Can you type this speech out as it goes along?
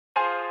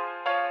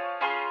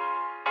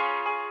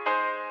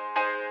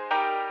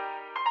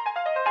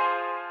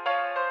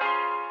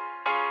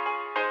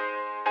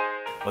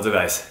What's up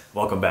guys,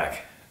 welcome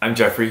back. I'm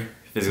Jeffrey,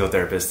 physical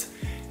therapist,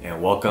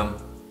 and welcome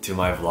to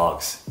my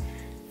vlogs.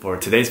 For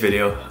today's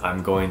video,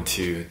 I'm going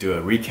to do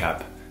a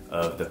recap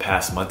of the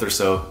past month or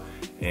so,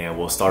 and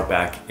we'll start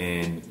back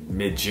in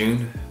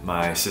mid-June.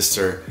 My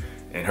sister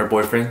and her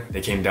boyfriend,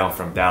 they came down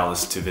from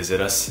Dallas to visit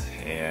us,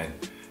 and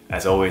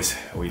as always,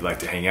 we like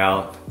to hang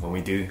out. When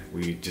we do,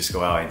 we just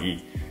go out and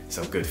eat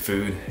some good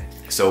food.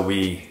 So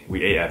we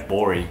ate at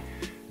Bori,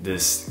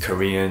 this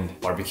Korean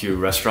barbecue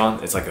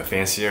restaurant. It's like a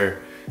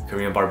fancier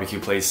Korean barbecue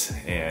place,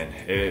 and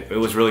it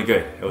was really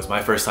good. It was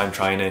my first time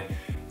trying it,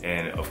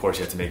 and of course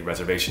you have to make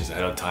reservations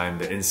ahead of time.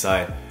 The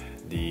inside,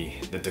 the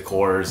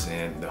decors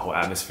and the whole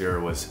atmosphere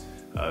was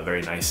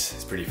very nice.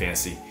 It's pretty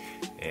fancy,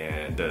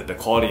 and the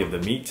quality of the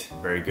meat,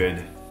 very good.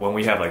 When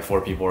we have like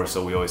 4 people or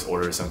so, we always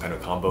order some kind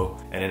of combo.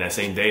 And then that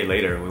same day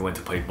later, we went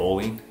to play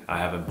bowling. I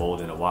haven't bowled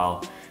in a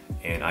while,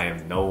 and I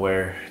am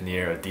nowhere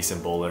near a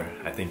decent bowler.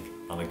 I think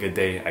on a good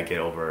day, I get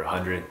over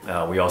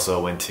 100. We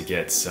also went to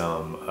get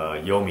some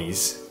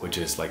yomis, which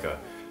is like a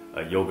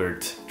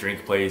yogurt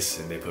drink place,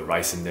 and they put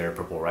rice in there,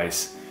 purple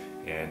rice,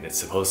 and it's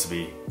supposed to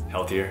be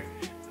healthier.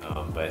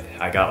 But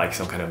I got like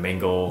some kind of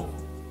mango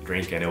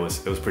drink, and it was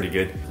pretty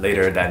good.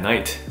 Later that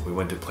night, we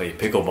went to play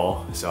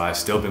pickleball. So I've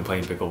still been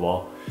playing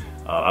pickleball.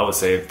 I would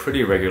say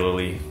pretty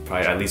regularly,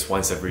 probably at least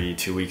once every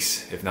 2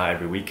 weeks, if not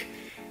every week.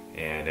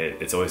 And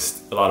it's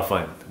always a lot of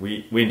fun.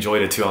 We enjoy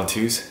the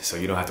 2-on-2s, so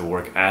you don't have to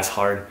work as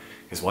hard.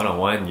 Because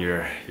 1-on-1,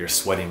 you're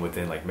sweating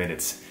within like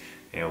minutes.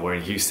 And we're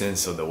in Houston,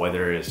 so the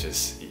weather is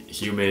just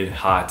humid,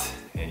 hot,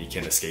 and you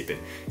can't escape it.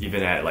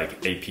 Even at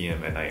like 8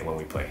 p.m. at night when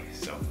we play.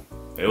 So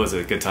it was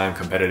a good time,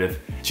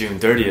 competitive. June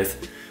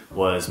 30th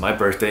was my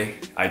birthday.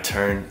 I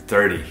turned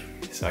 30,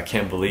 so I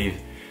can't believe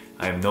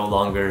I am no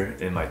longer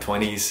in my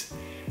 20s.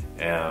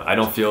 I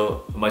don't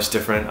feel much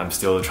different. I'm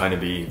still trying to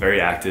be very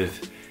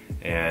active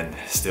and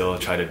still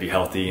try to be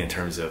healthy in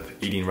terms of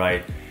eating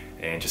right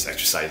and just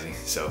exercising.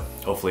 So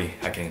hopefully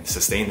I can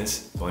sustain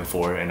this going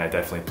forward, and I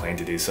definitely plan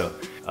to do so.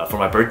 For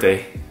my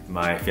birthday,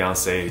 my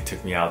fiance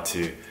took me out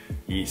to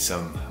eat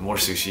some more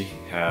sushi,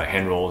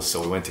 hand rolls. So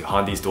we went to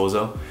Handi's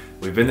Dozo.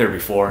 We've been there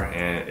before,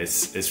 and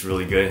it's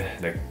really good.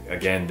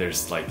 Again,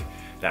 there's like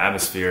the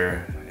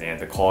atmosphere and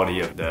the quality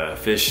of the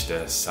fish,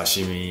 the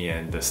sashimi,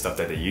 and the stuff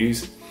that they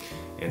use,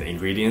 and the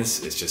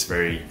ingredients. It's just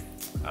very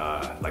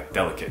like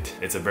delicate.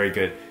 It's a very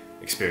good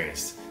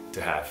experience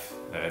to have.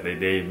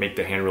 They make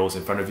the hand rolls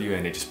in front of you,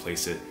 and they just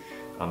place it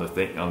on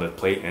the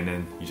plate, and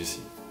then you just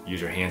use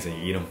your hands and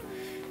you eat them.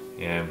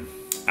 And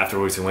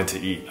afterwards we went to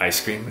eat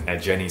ice cream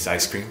at Jenny's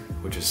Ice Cream,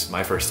 which is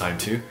my first time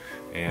too,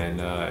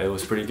 and it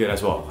was pretty good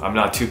as well. I'm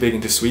not too big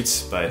into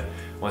sweets, but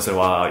once in a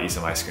while I'll eat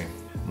some ice cream.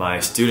 My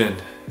student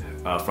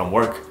from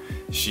work,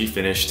 she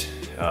finished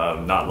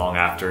not long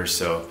after,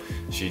 so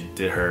she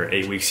did her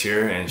 8 weeks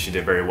here, and she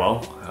did very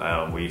well.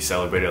 We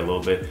celebrated a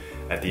little bit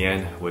at the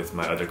end with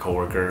my other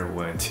coworker. We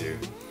went to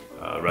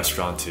a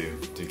restaurant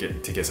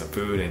to get some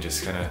food and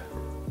just kind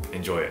of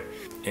enjoy it.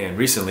 And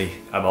recently,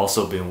 I've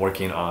also been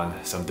working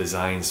on some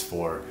designs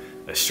for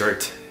a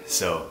shirt.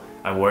 So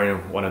I'm wearing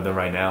one of them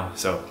right now.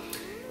 So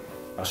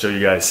I'll show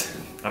you guys.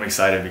 I'm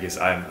excited because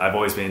I've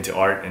always been into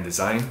art and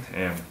design,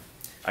 and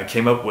I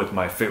came up with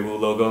my FitWoo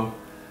logo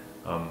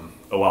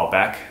a while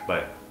back,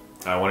 but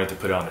I wanted to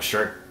put it on a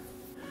shirt.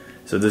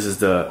 So this is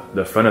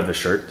the front of the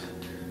shirt,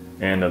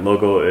 and the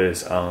logo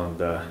is on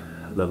the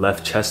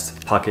left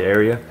chest pocket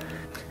area,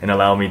 and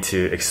allow me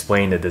to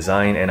explain the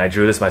design. And I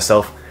drew this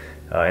myself,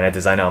 and I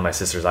designed it on my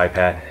sister's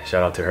iPad.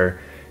 Shout out to her.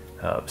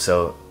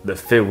 So the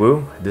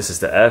FitWoo, this is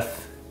the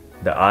F,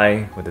 the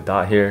I with the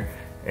dot here,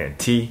 and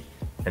T,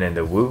 and then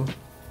the woo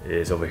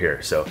is over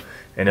here. So,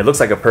 and it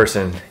looks like a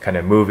person kind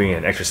of moving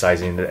and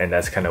exercising, and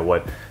that's kind of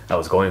what I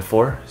was going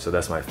for. So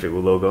that's my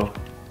FitWoo logo.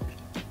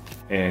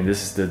 And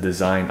this is the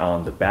design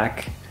on the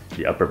back,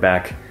 the upper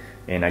back,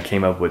 and I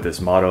came up with this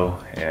motto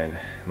and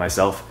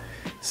myself.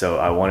 So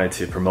I wanted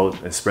to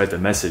promote and spread the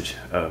message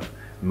of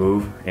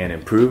move and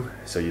improve.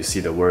 So you see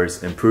the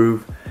words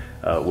improve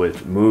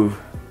with move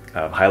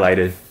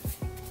highlighted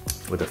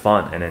with the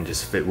font, and then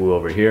just FitWoo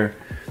over here.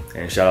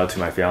 And shout out to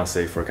my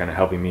fiance for kind of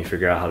helping me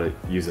figure out how to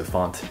use the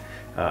font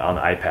on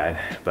the iPad.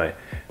 But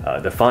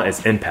the font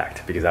is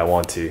impact because I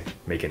want to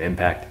make an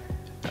impact.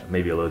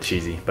 Maybe a little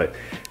cheesy, but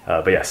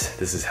yes,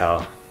 this is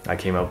how I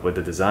came up with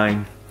the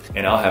design.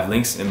 And I'll have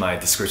links in my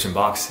description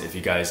box if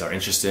you guys are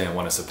interested and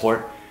want to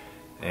support.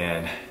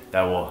 And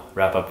that will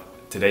wrap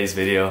up today's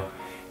video.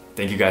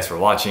 Thank you guys for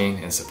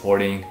watching and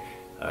supporting.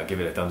 Give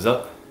it a thumbs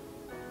up,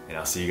 and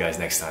I'll see you guys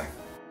next time.